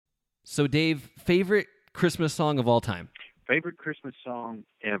So, Dave, favorite Christmas song of all time? Favorite Christmas song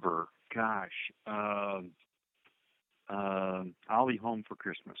ever? Gosh, I'll Be Home for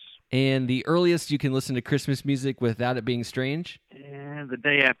Christmas. And the earliest you can listen to Christmas music without it being strange? And the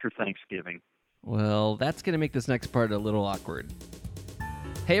day after Thanksgiving. Well, that's going to make this next part a little awkward.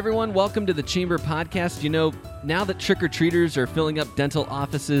 Hey everyone, welcome to the Chamber Podcast. You know, now that trick-or-treaters are filling up dental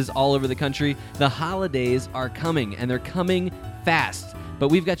offices all over the country, the holidays are coming, and they're coming fast. But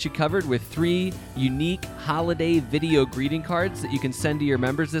we've got you covered with 3 unique holiday video greeting cards that you can send to your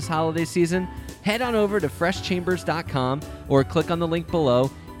members this holiday season. Head on over to freshchambers.com or click on the link below.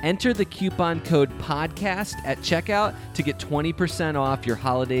 Enter the coupon code PODCAST at checkout to get 20% off your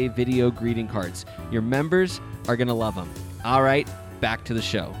holiday video greeting cards. Your members are going to love them. All right, back to the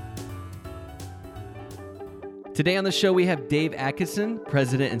show. Today on the show, we have Dave Adkisson,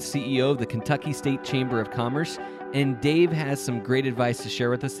 President and CEO of the Kentucky State Chamber of Commerce. And Dave has some great advice to share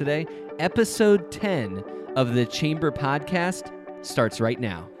with us today. Episode 10 of the Chamber Podcast starts right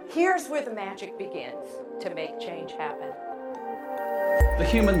now. Here's where the magic begins to make change happen. The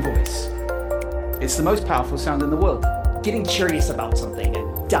human voice. It's the most powerful sound in the world. Getting curious about something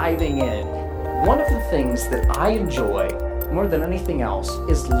and diving in. One of the things that I enjoy more than anything else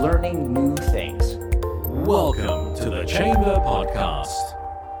is learning new things. Welcome to the Chamber Podcast.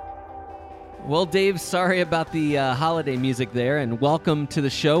 Well, Dave, sorry about the holiday music there, and welcome to the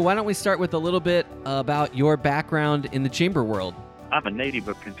show. Why don't we start with a little bit about your background in the chamber world? I'm a native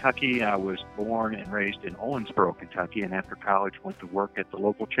of Kentucky. I was born and raised in Owensboro, Kentucky, and after college went to work at the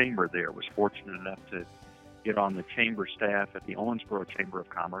local chamber there. Was fortunate enough to get on the chamber staff at the Owensboro Chamber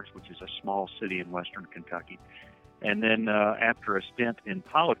of Commerce, which is a small city in western Kentucky. And then after a stint in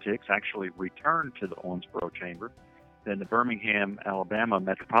politics, actually returned to the Owensboro Chamber. Then the Birmingham, Alabama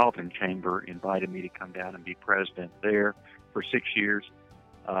Metropolitan Chamber invited me to come down and be president there for 6 years.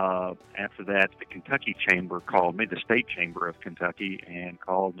 After that, the Kentucky Chamber called me, the State Chamber of Kentucky, and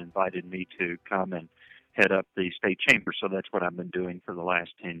called and invited me to come and head up the State Chamber. So that's what I've been doing for the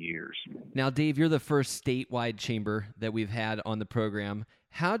last 10 years. Now, Dave, you're the first statewide chamber that we've had on the program.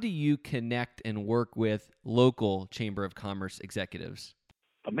 How do you connect and work with local Chamber of Commerce executives?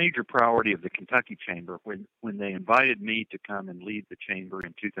 A major priority of the Kentucky Chamber, when they invited me to come and lead the chamber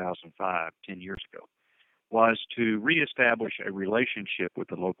in 2005, 10 years ago, was to reestablish a relationship with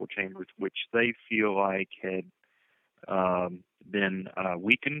the local chambers, which they feel like had been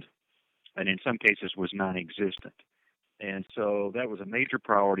weakened and in some cases was non-existent. And so that was a major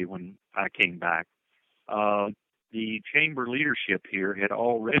priority when I came back. The chamber leadership here had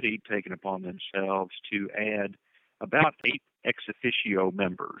already taken upon themselves to add about 8 ex officio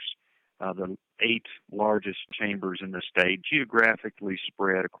members, the 8 largest chambers in the state, geographically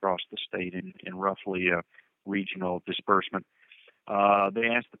spread across the state in roughly a regional disbursement. They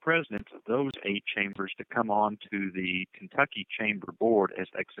asked the presidents of those 8 chambers to come on to the Kentucky Chamber Board as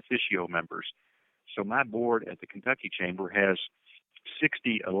ex officio members. So my board at the Kentucky Chamber has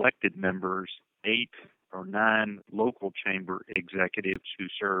 60 elected members, 8 or 9 local chamber executives who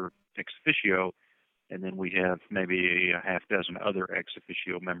serve ex officio, and then we have maybe a half dozen other ex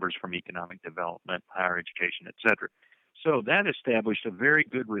officio members from economic development, higher education, et cetera. So that established a very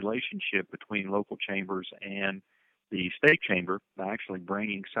good relationship between local chambers and the state chamber by actually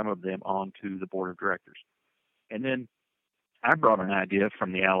bringing some of them onto the board of directors. And then I brought an idea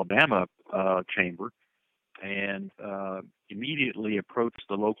from the Alabama chamber and immediately approached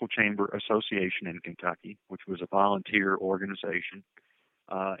the local chamber association in Kentucky, which was a volunteer organization,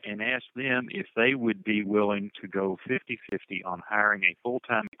 and asked them if they would be willing to go 50-50 on hiring a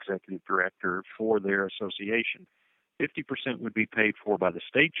full-time executive director for their association. 50% would be paid for by the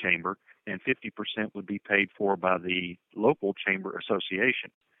state chamber, and 50% would be paid for by the local chamber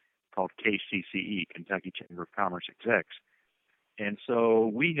association called KCCE, Kentucky Chamber of Commerce Execs. And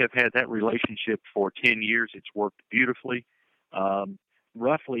so we have had that relationship for 10 years. It's worked beautifully.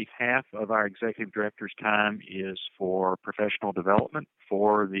 Roughly half of our executive director's time is for professional development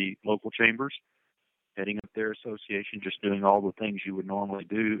for the local chambers, heading up their association, just doing all the things you would normally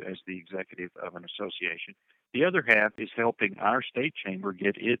do as the executive of an association. The other half is helping our state chamber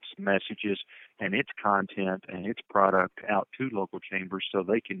get its messages and its content and its product out to local chambers so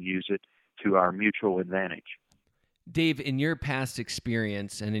they can use it to our mutual advantage. Dave, in your past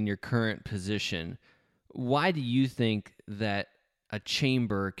experience and in your current position, why do you think that a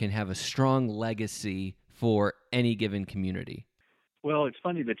chamber can have a strong legacy for any given community? Well, it's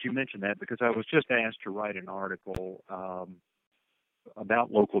funny that you mentioned that because I was just asked to write an article about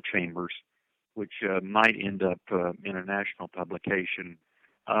local chambers, which might end up in a national publication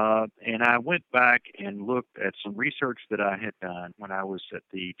And I went back and looked at some research that I had done when I was at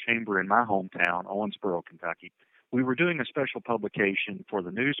the chamber in my hometown, Owensboro, Kentucky. We were doing a special publication for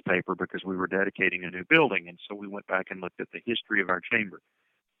the newspaper because we were dedicating a new building, and so we went back and looked at the history of our chamber.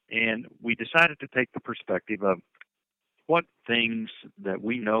 And we decided to take the perspective of what things that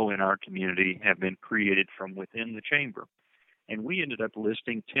we know in our community have been created from within the chamber. And we ended up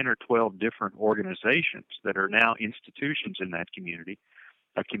listing 10 or 12 different organizations that are now institutions in that community.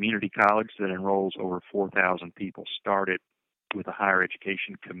 A community college that enrolls over 4,000 people started with a higher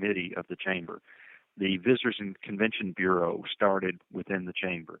education committee of the chamber. The Visitors and Convention Bureau started within the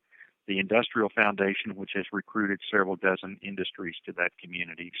chamber. The Industrial Foundation, which has recruited several dozen industries to that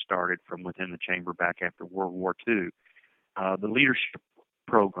community, started from within the chamber back after World War II. The Leadership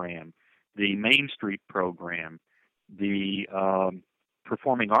Program, the Main Street Program, the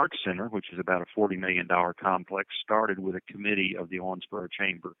Performing Arts Center, which is about a $40 million complex, started with a committee of the Owensboro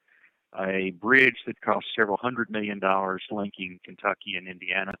Chamber. A bridge that cost several $100 million linking Kentucky and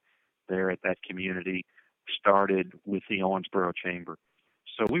Indiana there at that community started with the Owensboro Chamber.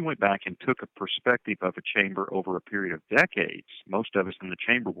 So we went back and took a perspective of a chamber over a period of decades. Most of us in the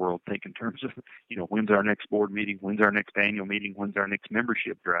chamber world think in terms of, when's our next board meeting, when's our next annual meeting, when's our next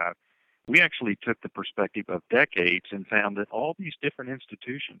membership drive. We actually took the perspective of decades and found that all these different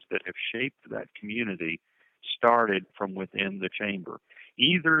institutions that have shaped that community started from within the chamber.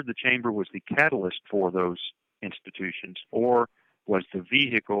 Either the chamber was the catalyst for those institutions or was the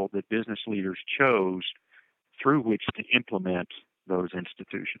vehicle that business leaders chose through which to implement those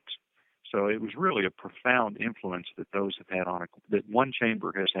institutions. So it was really a profound influence that those have had that one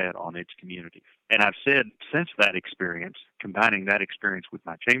chamber has had on its community. And I've said since that experience, combining that experience with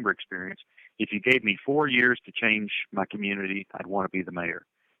my chamber experience, if you gave me 4 years to change my community, I'd want to be the mayor.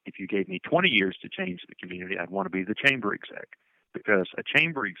 If you gave me 20 years to change the community, I'd want to be the chamber exec, because a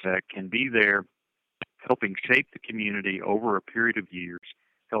chamber exec can be there helping shape the community over a period of years,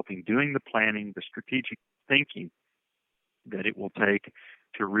 helping doing the planning, the strategic thinking that it will take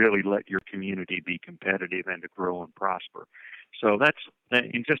to really let your community be competitive and to grow and prosper. So that's,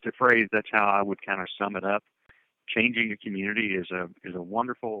 in just a phrase, that's how I would kind of sum it up. Changing a community is a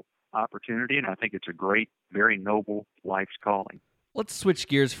wonderful opportunity, and I think it's a great, very noble life's calling. Let's switch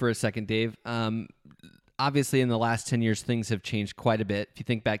gears for a second, Dave. Obviously, in the last 10 years, things have changed quite a bit. If you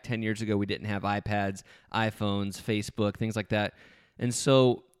think back 10 years ago, we didn't have iPads, iPhones, Facebook, things like that. And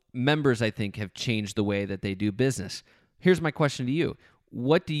so members, I think, have changed the way that they do business. Here's my question to you.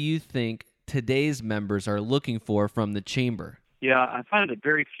 What do you think today's members are looking for from the chamber? Yeah, I find that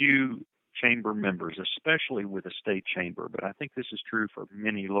very few chamber members, especially with a state chamber, but I think this is true for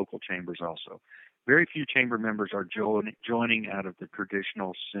many local chambers also. Very few chamber members are joining out of the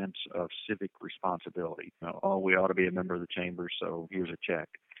traditional sense of civic responsibility. We ought to be a member of the chamber, so here's a check.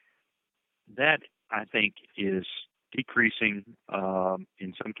 That, I think, is decreasing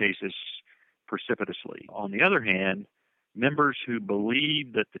in some cases precipitously. On the other hand, members who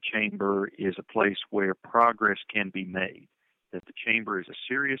believe that the chamber is a place where progress can be made, that the chamber is a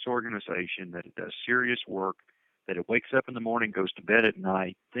serious organization, that it does serious work, that it wakes up in the morning, goes to bed at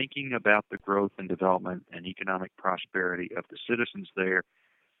night, thinking about the growth and development and economic prosperity of the citizens there,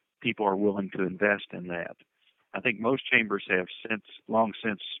 people are willing to invest in that. I think most chambers have long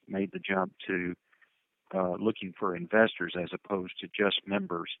since made the jump to looking for investors as opposed to just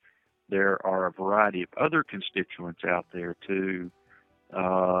members. There are a variety of other constituents out there, too,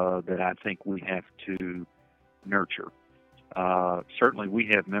 that I think we have to nurture. Certainly,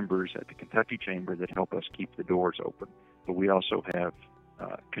 we have members at the Kentucky Chamber that help us keep the doors open, but we also have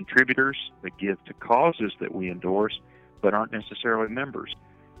contributors that give to causes that we endorse, but aren't necessarily members.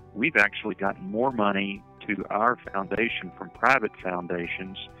 We've actually gotten more money to our foundation from private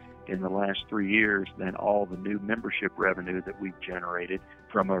foundations in the last 3 years than all the new membership revenue that we've generated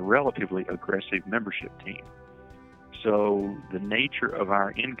from a relatively aggressive membership team. So the nature of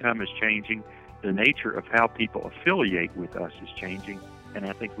our income is changing. The nature of how people affiliate with us is changing, and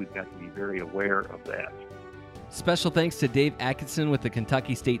I think we've got to be very aware of that. Special thanks to Dave Adkisson with the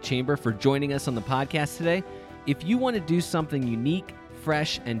Kentucky State Chamber for joining us on the podcast today. If you want to do something unique,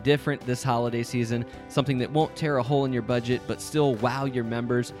 fresh, and different this holiday season, something that won't tear a hole in your budget but still wow your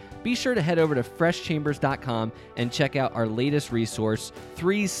members, be sure to head over to freshchambers.com and check out our latest resource,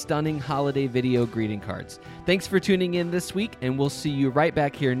 3 stunning holiday video greeting cards. Thanks for tuning in this week, and we'll see you right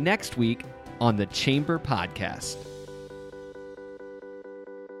back here next week on the Chamber Podcast.